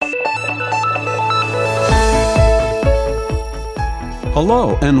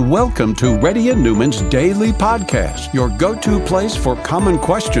Hello and welcome to Reddy Neumann's Daily Podcast, your go-to place for common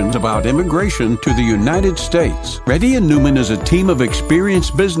questions about immigration to the United States. Reddy Neumann is a team of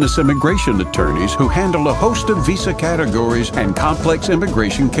experienced business immigration attorneys who handle a host of visa categories and complex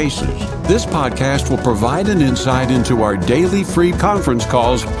immigration cases. This podcast will provide an insight into our daily free conference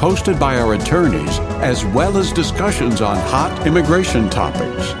calls hosted by our attorneys, as well as discussions on hot immigration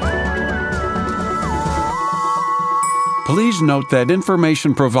topics. Please note that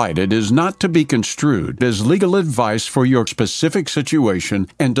information provided is not to be construed as legal advice for your specific situation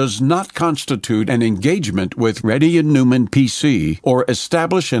and does not constitute an engagement with Reddy Neumann PC or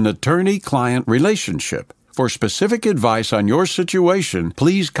establish an attorney-client relationship. For specific advice on your situation,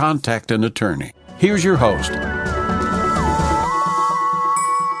 please contact an attorney. Here's your host.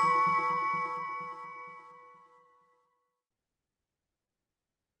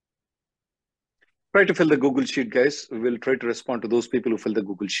 Try to fill the Google Sheet, guys. We'll try to respond to those people who fill the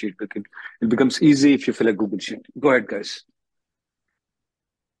Google Sheet. It becomes easy if you fill a Google Sheet. Go ahead, guys.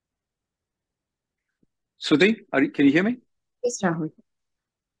 Sudhi, can you hear me? Yes, Rahul.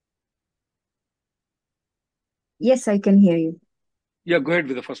 Yes, I can hear you. Yeah, go ahead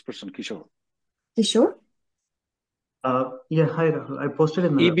with the first person, Kishore. Kishore? Yeah, hi Rahul. I posted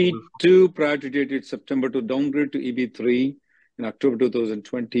in the EB2 prior to dated September to downgrade to EB3 in October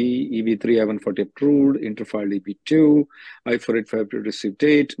 2020. EB3 I-140 approved, interfiled EB2. I-485 to receive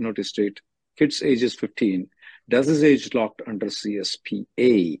date, notice date. Kid's age is 15. Does his age locked under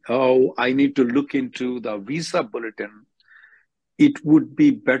CSPA? Oh, I need to look into the visa bulletin. It would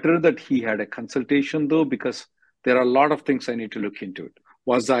be better that he had a consultation though, because there are a lot of things I need to look into it.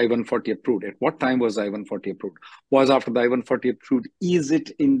 Was the I-140 approved? At what time was the I-140 approved? Was after the I-140 approved? Is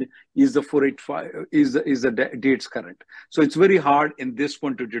the 485, is the dates current? So it's very hard in this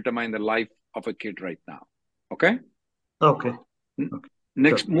one to determine the life of a kid right now. Okay? Okay.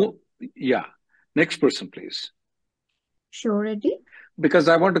 Next move. Yeah. Next person, please. Sure, Reddy. Because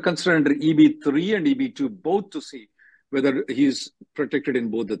I want to consider under EB3 and EB2 both to see whether he's protected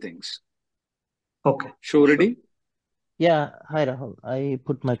in both the things. Okay. Sure, Reddy? Yeah, hi Rahul. I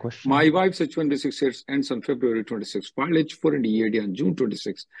put my question. My wife's H1B6 years ends on February 26. File H4 and EAD on June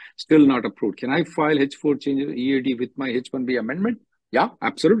 26. Still not approved. Can I file H4 change EAD with my H1B amendment? Yeah,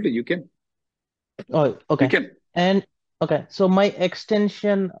 absolutely. You can. Oh, okay. You can. And okay, so my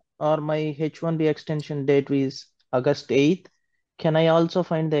extension or my H1B extension date is August 8th. Can I also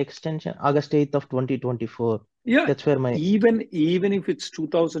find the extension August 8th of 2024? Yeah, that's where my even if it's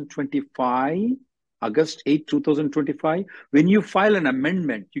 2025. August 8, 2025, when you file an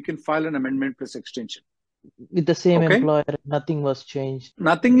amendment, you can file an amendment plus extension. With the same employer, nothing was changed.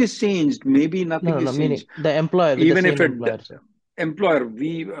 Nothing is changed. Maybe nothing is changed. Meaning the employer, with even the if same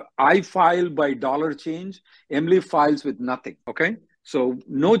employer, I file by dollar change, Emily files with nothing. Okay, so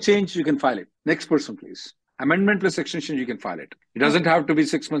no change, you can file it. Next person, please. Amendment plus extension, you can file it. It doesn't have to be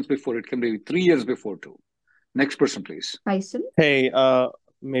 6 months before. It can be 3 years before too. Next person, please. Faisal? Hey,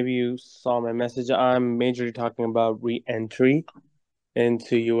 maybe you saw my message. I'm majorly talking about re-entry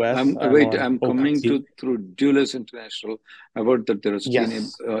into US. I'm coming through Dulles International. I've heard that there has been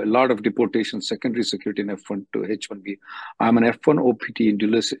a lot of deportation, secondary security in F1 to H1B. I'm an F1 OPT in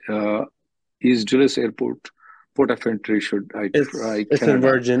Dulles. Is Dulles Airport port of entry? Should I try? It's in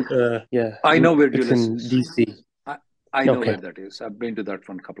Virgin. Yeah. I know where Dulles is. In DC. I know where that is. I've been to that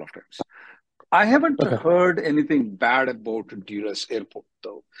one a couple of times. I haven't heard anything bad about Dulles Airport,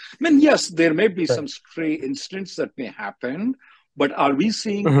 though. I mean, yes, there may be some stray incidents that may happen, but are we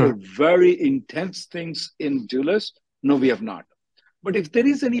seeing very intense things in Dulles? No, we have not. But if there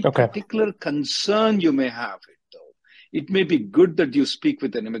is any particular concern you may have, though, it may be good that you speak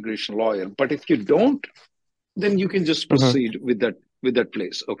with an immigration lawyer. But if you don't, then you can just proceed with that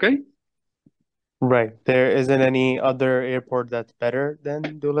place. Okay. Right. There isn't any other airport that's better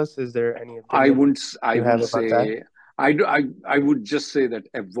than Dulles. Is there any? I would say. I would just say that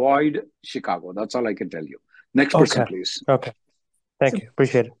avoid Chicago. That's all I can tell you. Next person, please. Okay. Thank you.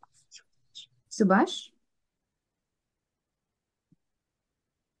 Appreciate it. Subhash?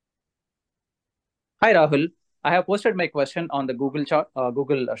 Hi, Rahul. I have posted my question on the Google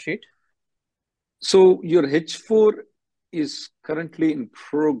Sheet. So your H4 is currently in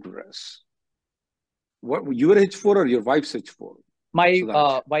progress. What, your H4 or your wife's H4?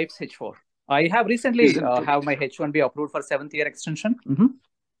 My wife's H4. I have recently have my H1B approved for 7th year extension.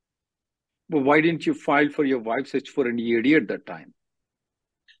 But why didn't you file for your wife's H4 and EAD at that time?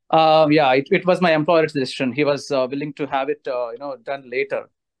 Yeah, it was my employer's decision. He was willing to have it, done later.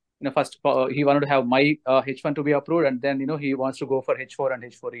 First he wanted to have my H1 to be approved, and then he wants to go for H4 and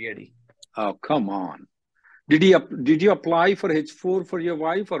H4 EAD. Oh, come on. Did you apply for H4 for your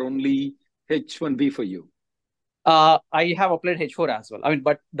wife or only H1B for you? I have applied H4 as well. I mean,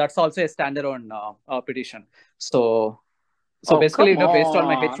 but that's also a standalone petition. So basically, come based on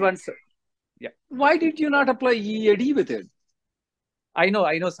my on. H1s, yeah. Why did you not apply EAD with it? I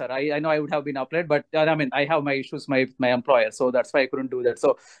know, sir. I know I would have been applied, but I mean, I have my issues with my employer, so that's why I couldn't do that.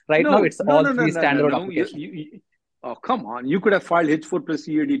 So now it's all three standalone applications. Oh, come on. You could have filed H4 plus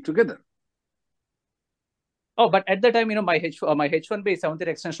EAD together. Oh, but at the time, my H1B 7th year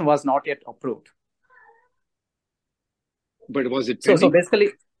extension was not yet approved. But was it pending? So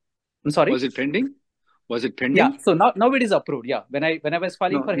basically, I'm sorry. Was it pending? Yeah. So now it is approved. Yeah. When I was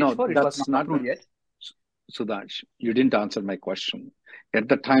filing for H4, it was not approved yet. Sudhansh, you didn't answer my question. At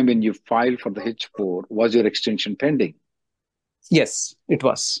the time when you filed for the H4, was your extension pending? Yes, it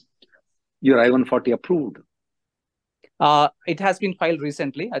was. Your I-140 approved? It has been filed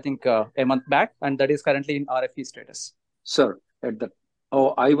recently, I think a month back, and that is currently in RFE status. Sir,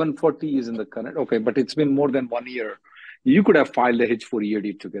 I-140 is in the current. Okay, but it's been more than 1 year. You could have filed the H4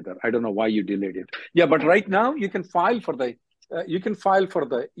 EAD together. I don't know why you delayed it. Yeah, but right now you can file for the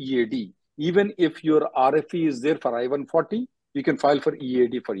EAD. Even if your RFE is there for I-140, you can file for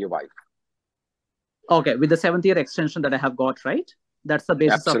EAD for your wife. Okay, with the 7th year extension that I have got, right? That's the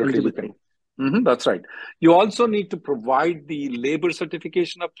basis of eligibility. That's right. You also need to provide the labor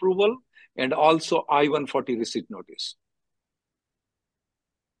certification approval and also I-140 receipt notice.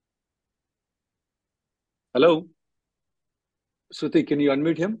 Hello? Suti, can you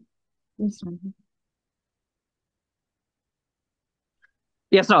unmute him? Yes,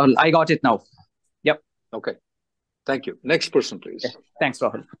 Yes, Rahul, I got it now. Yep. Okay. Thank you. Next person, please. Yeah. Thanks,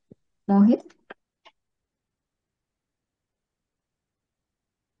 Rahul. Mohit?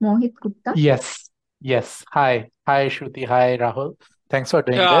 Mohit Gupta? Yes. Hi, Shruti. Hi, Rahul. Thanks for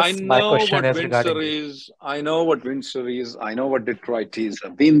doing this. My question is regarding. I know what Windsor is. I know what Detroit is.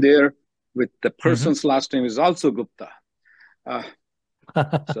 I've been there. With the person's last name is also Gupta.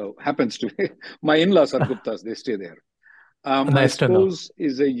 So happens to be. My in-laws are Guptas. They stay there. My spouse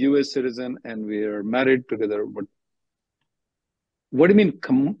is a U.S. citizen and we're married together. But what do you mean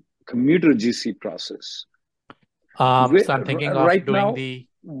commuter GC process? So I'm thinking of right doing now, the.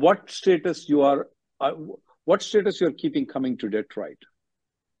 What status you are keeping coming to Detroit?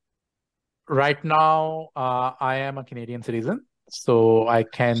 Right now, I am a Canadian citizen, so I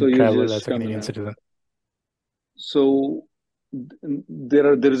can travel as a Canadian citizen. So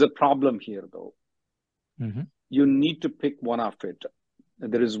there is a problem here, though. You need to pick one of it.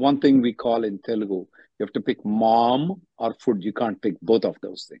 There is one thing we call in Telugu, you have to pick mom or food. You can't pick both of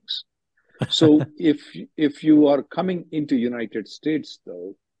those things. So if you are coming into United States,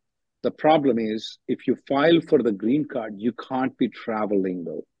 though, the problem is if you file for the green card, you can't be traveling,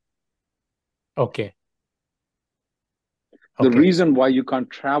 though. Okay. The reason why you can't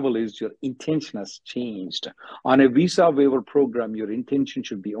travel is your intention has changed. On a visa waiver program, your intention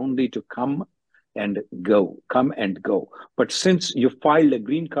should be only to come and go. But since you filed a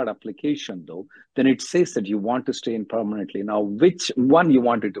green card application, though, then it says that you want to stay in permanently. Now, which one you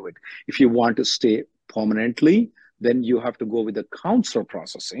want to do it? If you want to stay permanently, then you have to go with the consular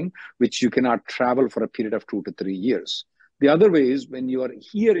processing, which you cannot travel for a period of 2 to 3 years. The other way is when you are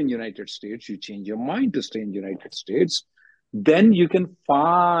here in United States, you change your mind to stay in United States, then you can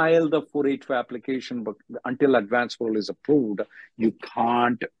file the 485 application, but until advance parole is approved, you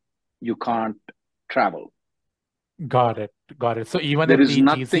can't travel. Got it. So even if the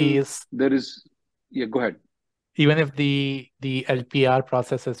GC is go ahead. Even if the LPR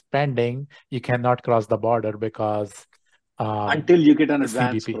process is pending, you cannot cross the border because until you get an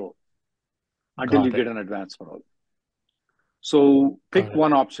advance parole. So pick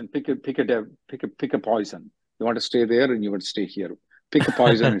one option. Pick a poison. You want to stay there and you want to stay here. Pick a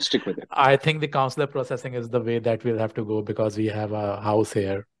poison and stick with it. I think the consular processing is the way that we'll have to go because we have a house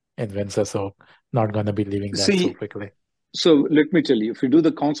here in Windsor, so not going to be leaving that so quickly. So let me tell you, if you do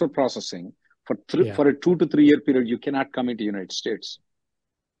the consular processing for a 2 to 3 year period, you cannot come into the United States.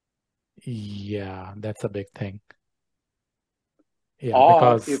 Yeah, that's a big thing. Yeah,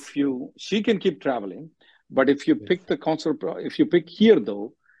 or because she can keep traveling, but if you pick the consular, if you pick here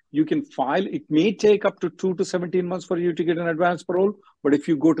though, you can file. It may take up to 2 to 17 months for you to get an advance parole. But if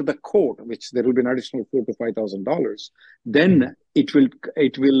you go to the court, which there will be an additional $4,000 to $5,000, then it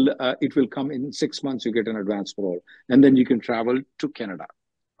will come in 6 months. You get an advance parole, and then you can travel to Canada.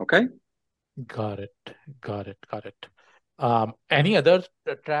 Okay. Got it. Any other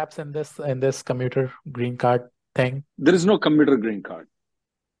traps in this commuter green card thing? There is no commuter green card.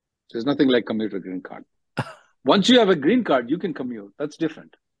 There's nothing like commuter green card. Once you have a green card, you can commute. That's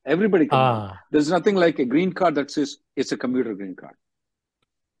different. Everybody can move. There's nothing like a green card that says it's a commuter green card.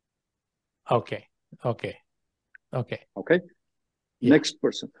 Okay. Yeah. Next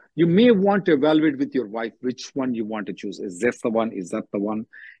person. You may want to evaluate with your wife which one you want to choose. Is this the one? Is that the one?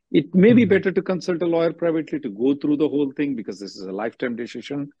 It may be better to consult a lawyer privately to go through the whole thing, because this is a lifetime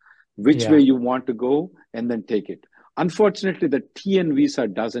decision, which way you want to go, and then take it. Unfortunately, the TN visa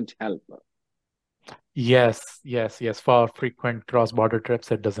doesn't help. Yes. For frequent cross-border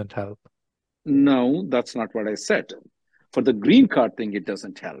trips, it doesn't help. No, that's not what I said. For the green card thing, it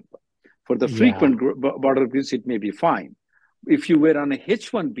doesn't help. For the frequent border trips, it may be fine. If you were on a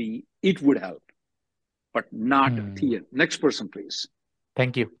H1B, it would help, but not TN. Next person, please.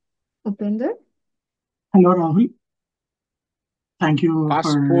 Thank you. Upinder. Hello, Rahul. Thank you.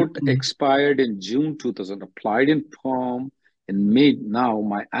 Passport expired in June 2000, applied in Palm in May. Now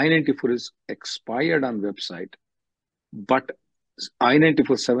my I-94 is expired on website, but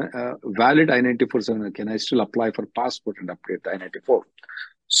I-94-7, valid I-94-7, can I still apply for passport and update the I-94?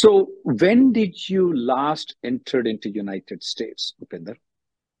 So when did you last entered into United States, Upinder?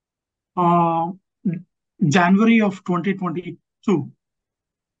 January of 2022.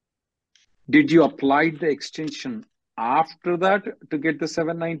 Did you apply the extension after that to get the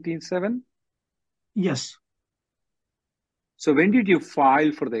 797? Yes. So when did you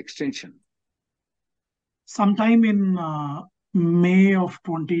file for the extension? Sometime in May of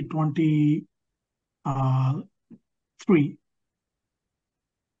 2023.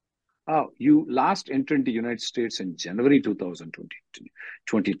 Oh, you last entered into the United States in January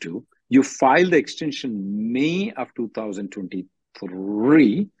 2022. You filed the extension May of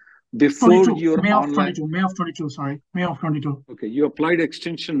 2023 before your May online... May of 22, sorry. May of 22. Okay, you applied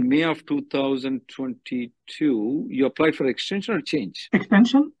extension May of 2022. You applied for extension or change?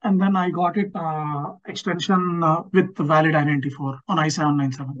 Extension, and then I got it extension with the valid I-94 on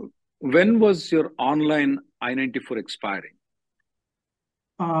I-797. When was your online I-94 expiring?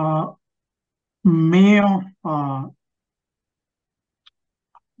 May of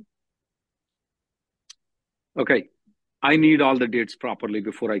Okay, I need all the dates properly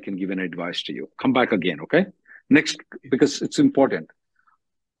before I can give an advice to you. Come back again, okay? Next, because it's important.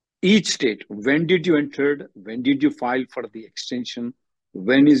 Each state, when did you enter? When did you file for the extension?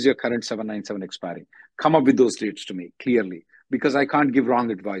 When is your current 797 expiring? Come up with those dates to me clearly, because I can't give wrong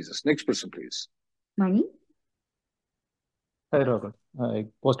advices. Next person, please. Mani. Hi, Rahul. I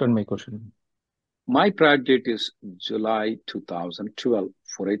posted my question. My prior date is July 2012.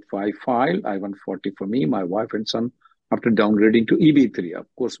 485 file, I-140 for me, my wife and son, after downgrading to EB3. Of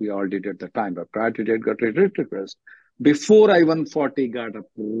course, we all did at the time, but prior to date got a request. Before I-140 got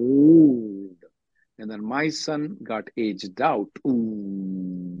approved, and then my son got aged out.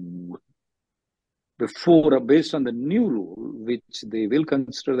 Before, based on the new rule, which they will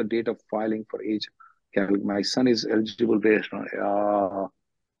consider the date of filing for age, my son is eligible based on,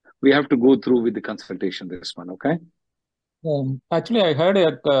 we have to go through with the consultation this one, okay? Actually, I had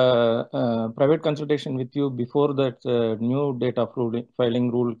a private consultation with you before that new date of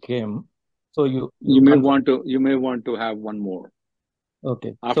filing rule came. So you may want to have one more.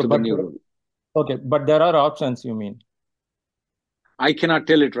 Okay. After the new rule. Okay, but there are options, you mean? I cannot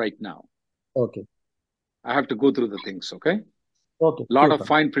tell it right now. Okay. I have to go through the things, okay? Okay. A lot of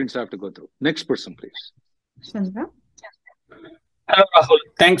fine prints I have to go through. Next person, please. Chandra. Hello, Rahul.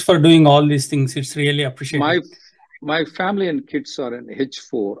 Thanks for doing all these things. It's really appreciated. My family and kids are in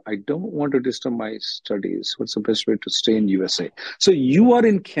H4. I don't want to disturb my studies. What's the best way to stay in USA? So you are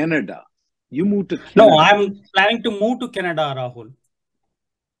in Canada. You moved to Canada. No, I'm planning to move to Canada, Rahul.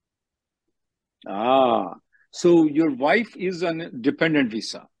 So your wife is on a dependent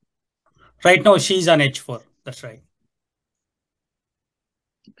visa. Right now, she's on H4. That's right.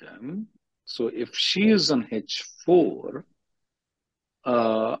 Okay. So if she is on H4,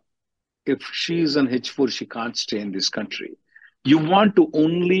 if she is on H4, she can't stay in this country. You want to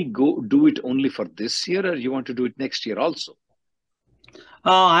only do it only for this year, or you want to do it next year also?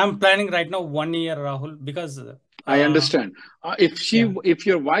 I'm planning right now 1 year, Rahul, because I understand. If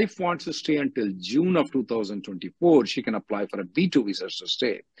your wife wants to stay until June of 2024, she can apply for a B2 visa to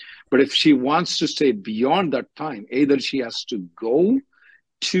stay. But if she wants to stay beyond that time, either she has to go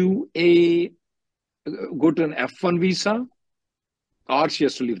to an F1 visa, or she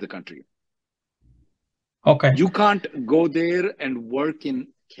has to leave the country. Okay. You can't go there and work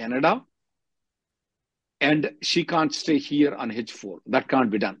in Canada, and she can't stay here on H4. That can't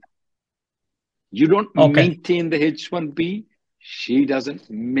be done. You don't maintain the H1B. She doesn't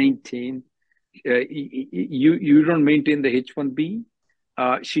maintain. You don't maintain the H1B.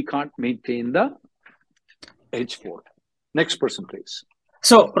 She can't maintain the H4. Next person, please.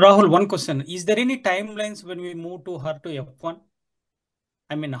 So, Rahul, one question. Is there any timelines when we move to her to F1?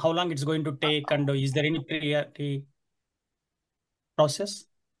 I mean, how long it's going to take, and is there any priority process?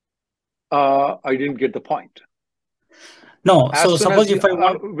 I didn't get the point. No. As So soon suppose as if I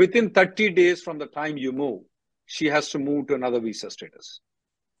want, within 30 days from the time you move, she has to move to another visa status.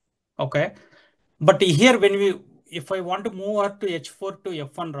 okay. But here, if I want to move her to H4 to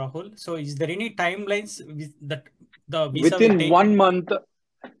F1, Rahul, so is there any timelines that the visa will Within take? 1 month,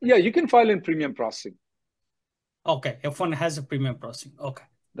 yeah, you can file in premium processing. Okay, F1 has a premium processing. Okay.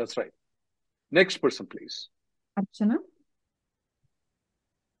 That's right. Next person, please. Archana.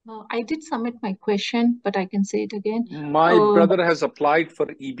 I did submit my question, but I can say it again. My brother has applied for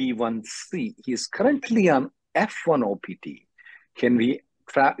EB1C. He is currently on F1 OPT. Can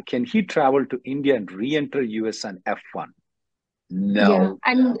he travel to India and re-enter US on F1? No. Yeah,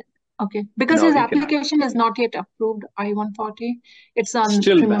 and okay, because No, his he cannot. application is not yet approved, I-140. It's on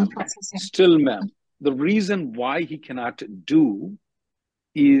Still, premium ma'am. processing. Still, ma'am. The reason why he cannot do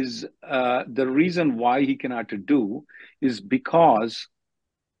is because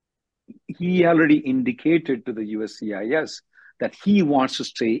he already indicated to the USCIS that he wants to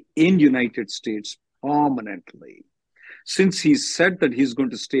stay in United States permanently. Since he said that he's going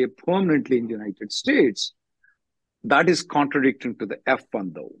to stay permanently in the United States, that is contradicting to the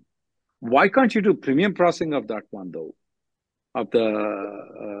F1 though. Why can't you do premium processing of that one though? Of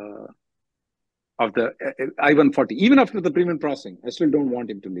the I-140, even after the premium processing, I still don't want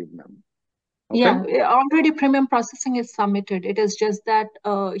him to leave, ma'am. Okay? Yeah, already premium processing is submitted. It is just that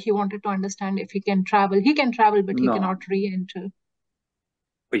he wanted to understand if he can travel. He can travel, but he No. cannot re-enter.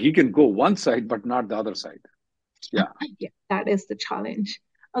 But he can go one side, but not the other side. Yeah. Yeah, that is the challenge.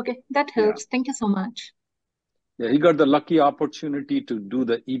 Okay, that Yeah. helps. Thank you so much. Yeah, he got the lucky opportunity to do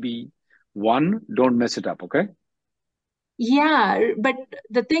the EB1. Don't mess it up, okay? Yeah, but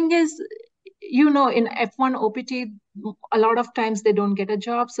the thing is, in F1 OPT, a lot of times they don't get a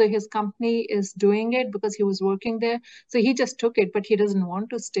job. So his company is doing it because he was working there. So he just took it, but he doesn't want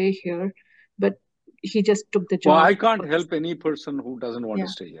to stay here. But he just took the job. Well, I can't help any person who doesn't want to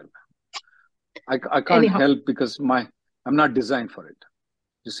stay here. I can't Anyhow. help because I'm not designed for it.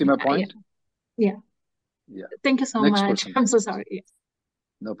 You see my point? Yeah. Thank you so Next much. person. I'm so sorry. Yeah.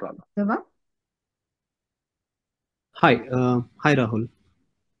 No problem. Deva. Hi, Rahul.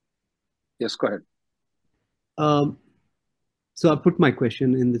 Yes, go ahead. So I put my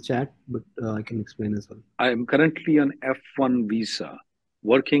question in the chat, but I can explain as well. I am currently on F1 visa,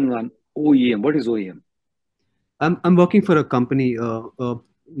 working on OEM. What is OEM? I'm working for a company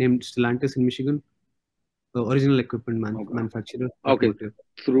named Stellantis in Michigan, original equipment manufacturer. Okay, automotive.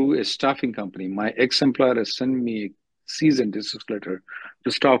 through a staffing company. My ex-employer has sent me a cease and desist letter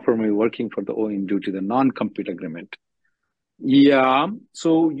to stop from me working for the OEM due to the non-compete agreement. Yeah,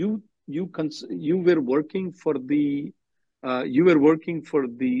 so you were working for the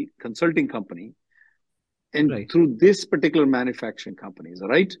consulting company, and Right. through this particular manufacturing company, is that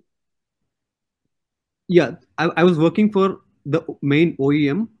right? Yeah, I was working for the main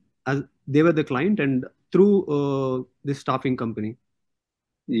OEM as they were the client, and through this staffing company.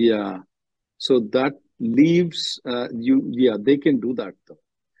 Yeah, so that leaves you. Yeah, they can do that though.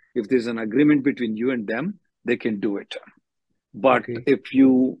 If there's an agreement between you and them, they can do it. But Okay. if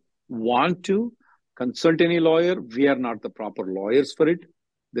you want to consult any lawyer, we are not the proper lawyers for it.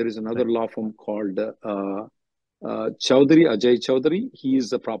 There is another law firm called Ajay Chowdhury. He is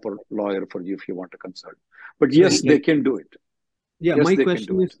the proper lawyer for you if you want to consult. But yes, they can do it. Yeah, Yes, my they can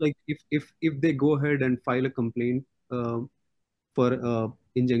question do is like if they go ahead and file a complaint for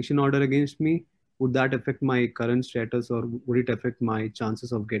injunction order against me, would that affect my current status, or would it affect my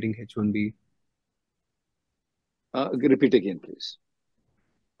chances of getting H1B? Repeat again, please.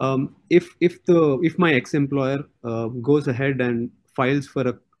 If my ex-employer goes ahead and files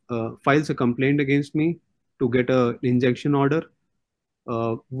a complaint against me to get an injunction order,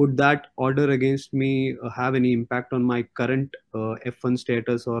 would that order against me have any impact on my current F1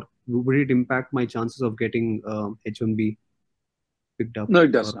 status, or would it impact my chances of getting H1B picked up? No,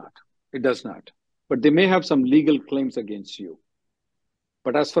 it does not. It does not. But they may have some legal claims against you.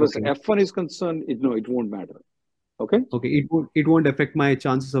 But as far as F1 is concerned, it won't matter. Okay. Okay. It won't affect my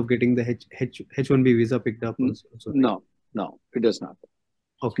chances of getting the H1B visa picked up also. No, it does not.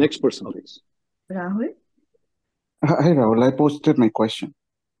 Okay. Next person, please. Rahul. Hi, Rahul. I posted my question.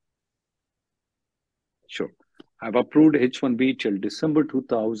 Sure. I've approved H1B till December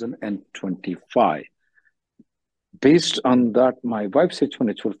 2025. Based on that, my wife's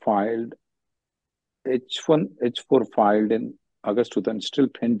H4 filed in August 2000, still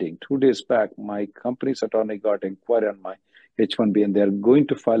pending. 2 days back, my company's attorney got inquiry on my H1B, and they're going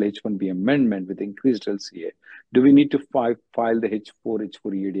to file H1B amendment with increased LCA. Do we need to file the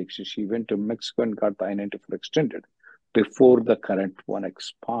H4 EAD extension? She went to Mexico and got the I-94 extended before the current one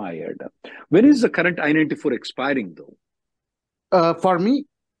expired. When is the current I-94 expiring, though? For me?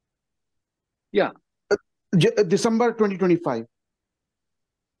 Yeah. December 2025.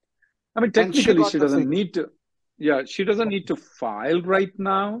 I mean, technically, she doesn't need to. Yeah, she doesn't need to file right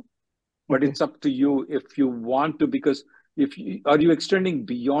now, but it's up to you if you want to, because are you extending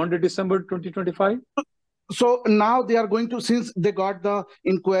beyond December 2025? So now they are going to, since they got the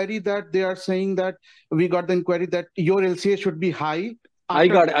inquiry that they are saying that we got the inquiry that your LCA should be high. I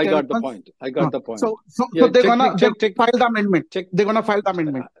got the point. So they're gonna file the amendment. They're gonna file the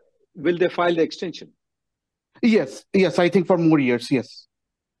amendment. Will they file the extension? Yes, I think for more years, yes.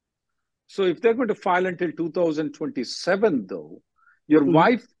 So if they're going to file until 2027, though, your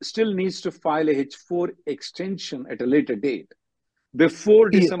wife still needs to file a H4 extension at a later date before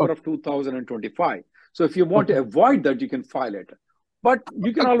December of 2025. So if you want to avoid that, you can file it. But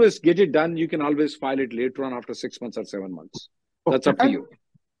you can always get it done. You can always file it later on after 6 months or 7 months. That's up to you.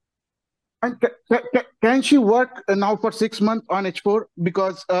 And can she work now for 6 months on H4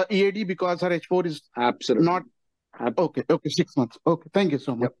 because EAD, because her H4 is absolutely not? Okay, 6 months. Okay, thank you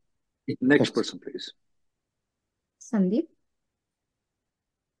so much. Yep. Next person, please. Sandeep.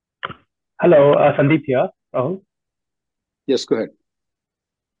 Hello, Sandeep here. Rahul. Yes, go ahead.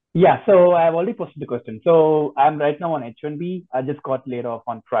 Yeah, so I've already posted the question. So I'm right now on H1B. I just got laid off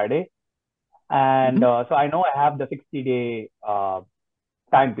on Friday. And so I know I have the 60-day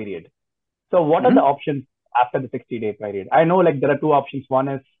time period. So what are the options after the 60-day period? I know like there are two options. One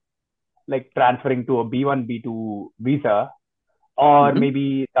is like transferring to a B1, B2 visa, or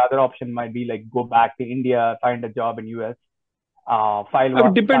maybe the other option might be like go back to India, find a job in US,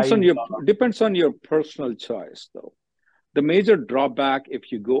 file. Depends on your personal choice, though. The major drawback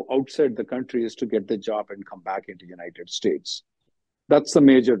if you go outside the country is to get the job and come back into the United States. That's the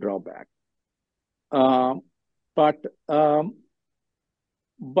major drawback. But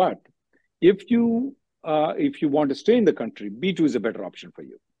if you want to stay in the country, B2 is a better option for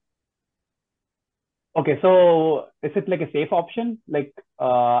you. Okay, so is it like a safe option? Like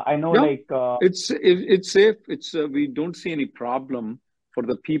I know, it's safe. We don't see any problem for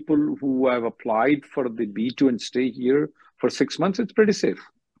the people who have applied for the B2 and stay here for 6 months. It's pretty safe.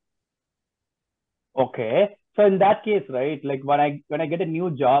 Okay, so in that case, right, like when I get a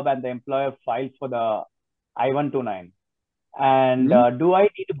new job and the employer files for the I-129, and do I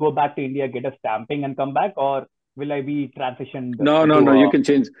need to go back to India, get a stamping, and come back, or will I be transitioned? No.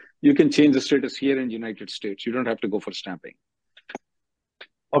 You can change the status here in the United States. You don't have to go for stamping.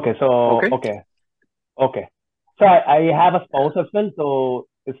 Okay. So okay. So I have a spouse as well. So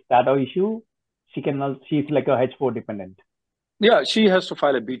is that an issue? She's like a H4 dependent. Yeah, she has to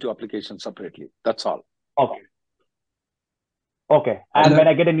file a B2 application separately. That's all. Okay. And when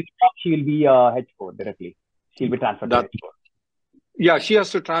I get a new job, she will be H4 directly. She'll be transferred to H4. Yeah, she has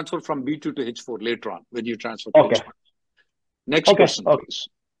to transfer from B2 to H4 later on when you transfer to H1. Next question, please.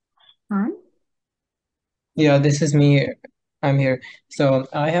 Yeah, this is me. I'm here. So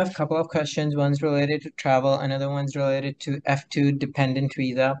I have a couple of questions. One's related to travel. Another one's related to F2 dependent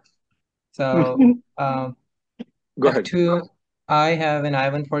visa. So go F2, ahead. I have an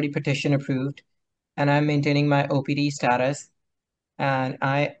I-140 petition approved, and I'm maintaining my OPT status. And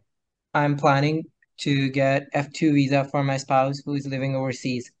I'm planning to get F2 visa for my spouse who is living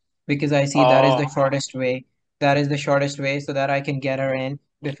overseas, because I see that is the shortest way. That is the shortest way so that I can get her in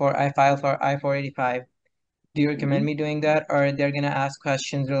before I file for I-485. Do you recommend me doing that, or they're going to ask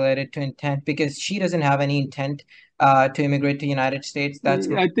questions related to intent? Because she doesn't have any intent to immigrate to the United States. That's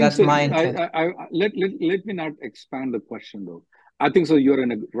my intent. Let me not expand the question, though. I think so you're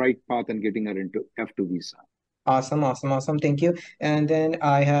in a right path and getting her into F2 visa. Awesome. Thank you. And then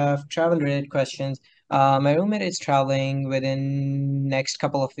I have travel-related questions. My roommate is traveling within next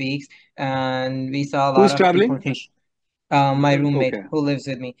couple of weeks, and we saw a lot of deportation. My roommate who lives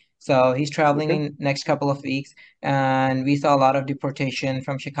with me. So he's traveling in next couple of weeks, and we saw a lot of deportation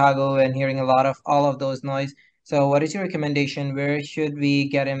from Chicago and hearing a lot of all of those noise. So what is your recommendation? Where should we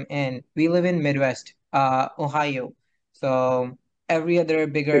get him in? We live in Midwest, Ohio. So every other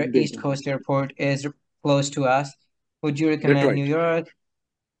bigger East Coast airport is close to us. Would you recommend New York?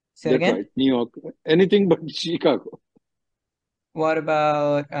 Say again? Right. New York. Anything but Chicago. What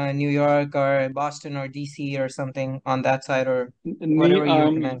about New York or Boston or DC or something on that side, or whatever you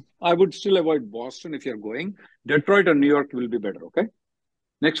recommend? I would still avoid Boston if you're going. Detroit or New York will be better, okay?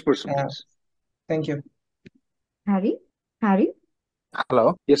 Next person, please. Thank you. Harry?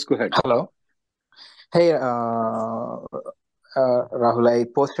 Hello. Yes, go ahead. Hello. Hey, Rahul, I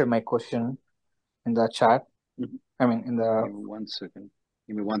posted my question in the chat. I mean, in the. Give me 1 second.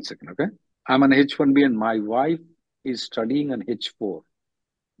 Give me 1 second, okay? I'm on H1B and my wife is studying on H4.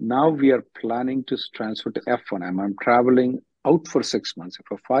 Now we are planning to transfer to F1. I'm traveling out for 6 months. If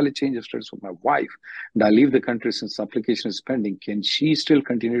I file a change of status with my wife and I leave the country since the application is pending, can she still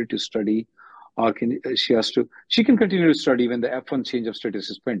continue to study, or can she can continue to study when the F1 change of status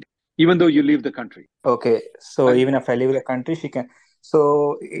is pending, even though you leave the country? Okay, so even if I leave the country, she can.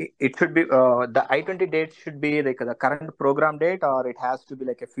 So it should be the I-20 date should be like the current program date, or it has to be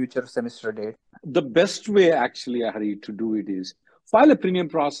like a future semester date. The best way, actually, Hari, to do it is file a premium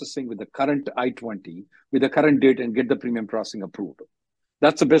processing with the current I-20 with the current date and get the premium processing approved.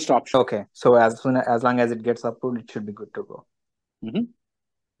 That's the best option. Okay, so as long as it gets approved, it should be good to go.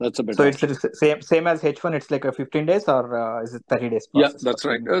 That's a better. So it's same as H1. It's like a 15 days, or is it 30 days process? Yeah, that's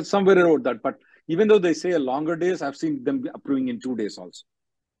right. Somewhere around that. But even though they say a longer days, I've seen them approving in 2 days also.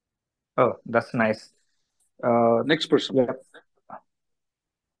 Oh, that's nice. Next person. Yeah.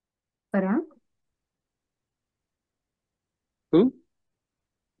 Parag? Who?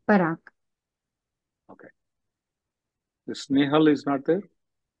 Parag. Okay. The Snehal is not there?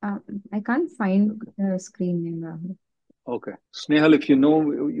 I can't find the screen name, Rahul. Okay. Snehal, if you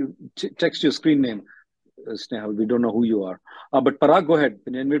know, you text your screen name, Snehal. We don't know who you are. But Parag, go ahead.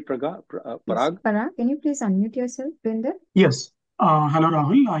 Can you unmute Parag? Yes. Parag, can you please unmute yourself, Binder? Yes. Hello,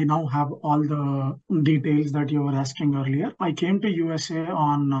 Rahul. I now have all the details that you were asking earlier. I came to USA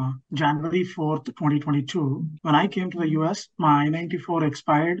on January 4th, 2022. When I came to the US, my I-94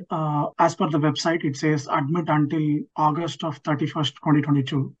 expired. As per the website, it says admit until August of 31st,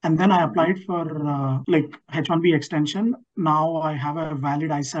 2022. And then I applied for H1B extension. Now I have a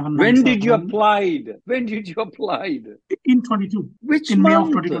valid I-797. When did you apply? When did you apply? In 22. Which in month? May of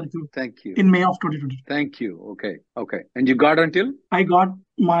 2022. Thank you. In May of 2022. Thank you. Okay. And you got until? I got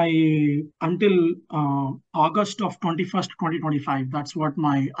my until August of 21st, 2025. That's what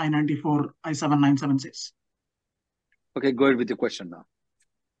my I-94 I-797 says. Okay, go ahead with your question now.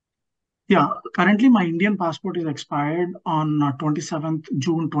 Yeah, currently my Indian passport is expired on 27th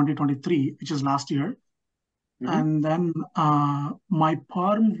June 2023, which is last year. And then my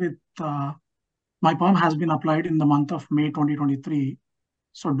perm has been applied in the month of May 2023.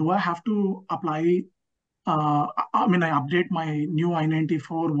 So do I have to apply? I update my new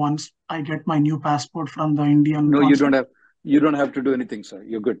I-94 once I get my new passport from the Indian. No, consulate? You don't have to do anything, sir.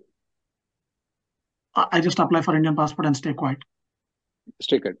 You're good. I just apply for Indian passport and stay quiet.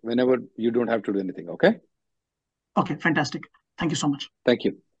 Stay quiet. Whenever you don't have to do anything, okay? Okay, fantastic. Thank you so much. Thank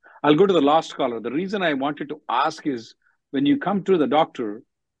you. I'll go to the last caller. The reason I wanted to ask is when you come to the doctor,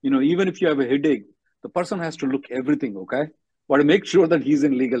 even if you have a headache, the person has to look everything, okay? But to make sure that he's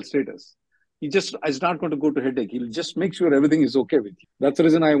in legal status. He just is not going to go to headache. He'll just make sure everything is okay with you. That's the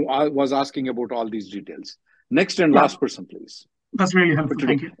reason I was asking about all these details. Next and last person, please. That's really helpful.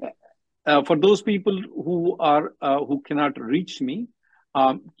 Thank you. For those people who cannot reach me,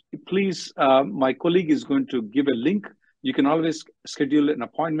 please, my colleague is going to give a link. You can always schedule an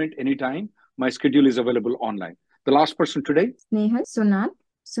appointment anytime. My schedule is available online. The last person today? Snehal, Sunal.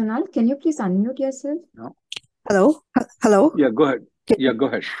 Sunal, can you please unmute yourself? No. Hello. Yeah, go ahead. Yeah, go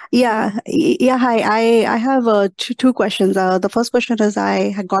ahead. Yeah. Hi. I have two questions. The first question is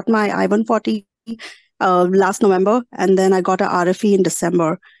I had got my I-140 last November, and then I got a RFE in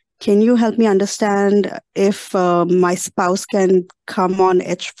December. Can you help me understand if my spouse can come on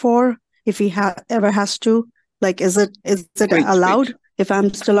H4 if he ever has to? Like, is it allowed if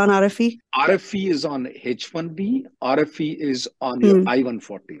I'm still on RFE? RFE is on H1B. RFE is on your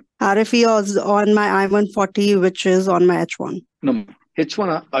I-140. RFE is on my I-140, which is on my H1. No,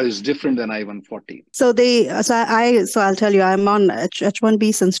 H1 is different than I-140. So I'll tell you, I'm on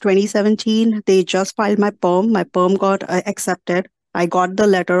H1B since 2017. They just filed my perm. My perm got accepted. I got the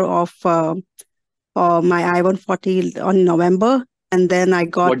letter of my I-140 on November, and then I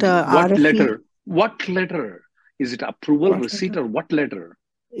got RFE. What letter? Is it approval, receipt, or what letter?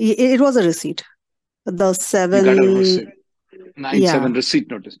 It was a receipt. The 7. You got a receipt. 9/7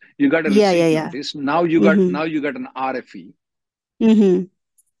 receipt notice. You got a receipt notice. Now you got an RFE. Mm-hmm.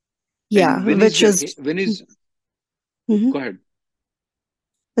 Yeah, when is Go ahead.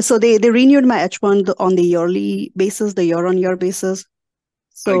 So they renewed my H1 on the yearly basis, the year-on-year basis.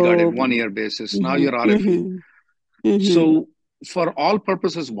 So I got it 1 year basis. Now you're RFE. So for all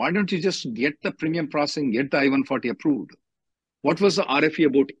purposes, why don't you just get the premium processing, get the I-140 approved? What was the RFE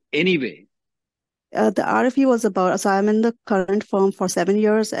about anyway? The RFE was about, so I'm in the current firm for 7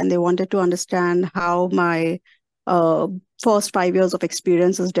 years, and they wanted to understand how my first 5 years of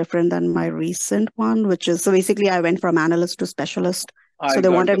experience is different than my recent one, which is, so basically I went from analyst to specialist. So they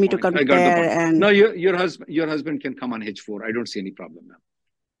wanted me to compare and... No, your husband can come on H4. I don't see any problem now.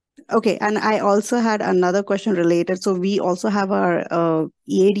 Okay, and I also had another question related. So we also have our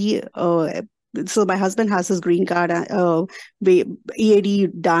EAD. So my husband has his green card,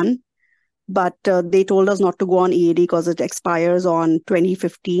 EAD done, but they told us not to go on EAD because it expires on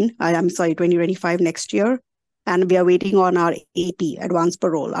 2025 next year. And we are waiting on our AP, advanced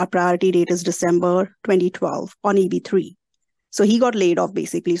parole. Our priority date is December 2012 on EB3. So he got laid off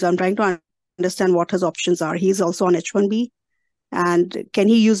basically. So I'm trying to understand what his options are. He's also on H1B. And can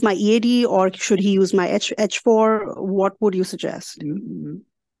he use my EAD or should he use my H4? What would you suggest?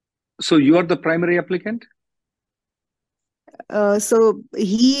 So you are the primary applicant? So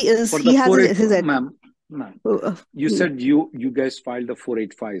he is. For he has his. Ma'am, you said you guys filed the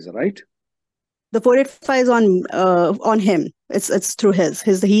 485s, right? The 485 is on him. It's through his.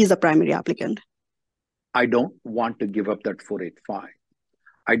 He is the primary applicant. I don't want to give up that 485.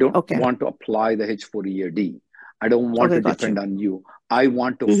 I don't want to apply the H4 EAD. I don't want to depend on you. I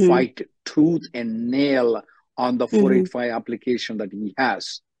want to fight tooth and nail on the 485 application that he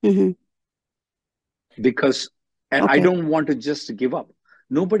has. Because, and I don't want to just give up.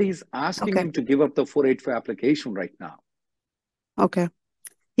 Nobody is asking him to give up the 485 application right now. Okay.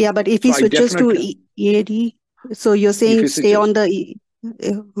 Yeah, but if he switches to EAD, so you're saying stay on the...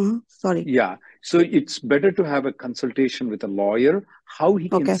 sorry. Yeah. So it's better to have a consultation with a lawyer, how he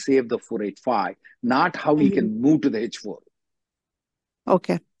can save the 485, not how he can move to the H4.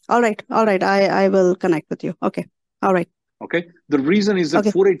 Okay. All right. I will connect with you. Okay. All right. Okay. The reason is that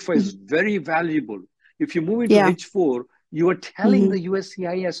 485 is very valuable. If you move into H4, you are telling the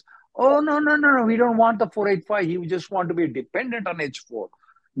USCIS, oh, no, we don't want the 485. You just want to be dependent on H4.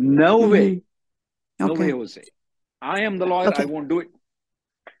 No way. No way, Jose. I am the lawyer. I won't do it.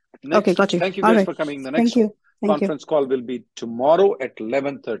 Next, got you. Thank you guys for coming. The next conference call will be tomorrow at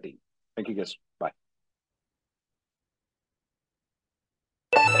 11:30. Thank you guys. Bye.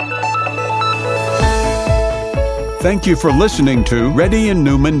 Thank you for listening to Reddy and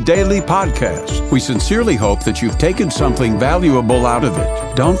Neumann Daily Podcast. We sincerely hope that you've taken something valuable out of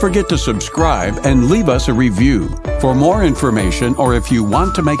it. Don't forget to subscribe and leave us a review. For more information or if you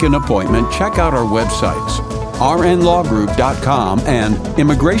want to make an appointment, check out our websites, rnlawgroup.com and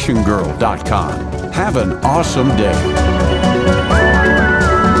immigrationgirl.com. Have an awesome day.